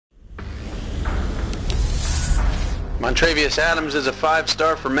Montravius Adams is a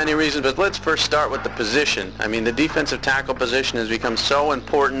five-star for many reasons, but let's first start with the position. I mean, the defensive tackle position has become so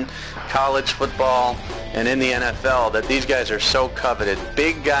important, college football and in the NFL, that these guys are so coveted.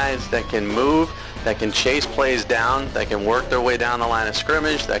 Big guys that can move, that can chase plays down, that can work their way down the line of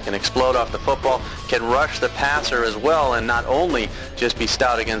scrimmage, that can explode off the football, can rush the passer as well, and not only just be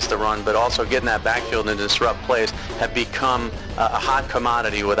stout against the run, but also get in that backfield and disrupt plays, have become a hot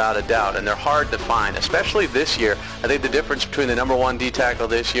commodity without a doubt, and they're hard to find, especially this year. I think the difference between the number one D tackle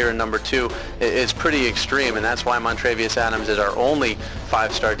this year and number two is pretty extreme, and that's why Montravius Adams is our only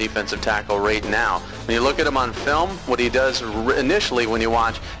five-star defensive tackle right now. When you look at him on film, what he does initially when you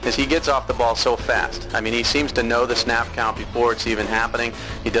watch is he gets off the ball so fast. I mean, he seems to know the snap count before it's even happening.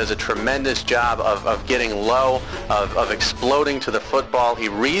 He does a tremendous job of getting low, of exploding to the football. He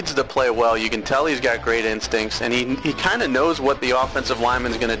reads the play well. You can tell he's got great instincts, and he kind of knows what the offensive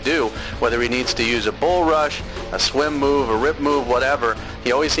lineman's going to do, whether he needs to use a bull rush, a swim move, a rip move, whatever.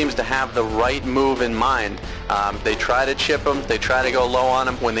 He always seems to have the right move in mind. They try to chip him. They try to go low on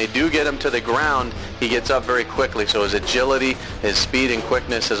him. When they do get him to the ground, he gets up very quickly. So his agility, his speed and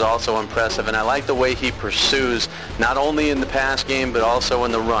quickness is also impressive. And I like the way he pursues, not only in the pass game, but also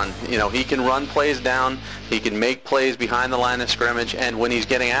in the run. You know, he can run plays down. He can make plays behind the line of scrimmage. And when he's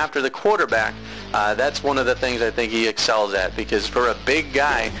getting after the quarterback, that's one of the things I think he excels at, because for a big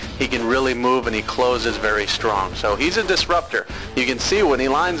guy, he can really move and he closes very strong. So he's a disruptor. You can see when he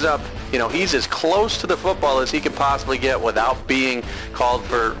lines up, you know, he's as close to the football as he can possibly get without being called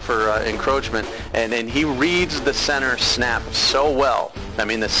for encroachment. And he reads the center snap so well. I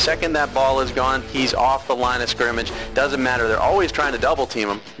mean, the second that ball is gone, he's off the line of scrimmage. Doesn't matter. They're always trying to double team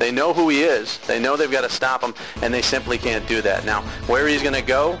him. They know who he is. They know they've got to stop him, and they simply can't do that. Now, where he's going to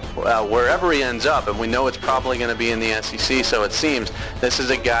go, wherever he ends up, and we know it's probably going to be in the SEC, so it seems this is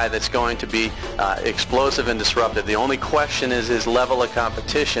a guy that's going to be explosive and disruptive. The only question is his level of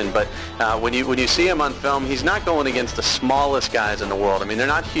competition, but when you see him on film, he's not going against the smallest guys in the world. I mean, they're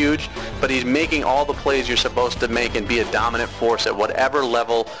not huge, but he's making all the plays you're supposed to make and be a dominant force at whatever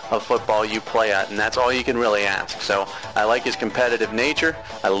level of football you play at, and that's all you can really ask. So I like his competitive nature.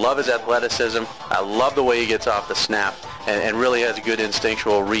 I love his athleticism. I love the way he gets off the snap and really has a good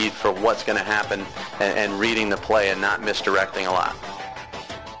instinctual read for what's going to happen and reading the play and not misdirecting a lot.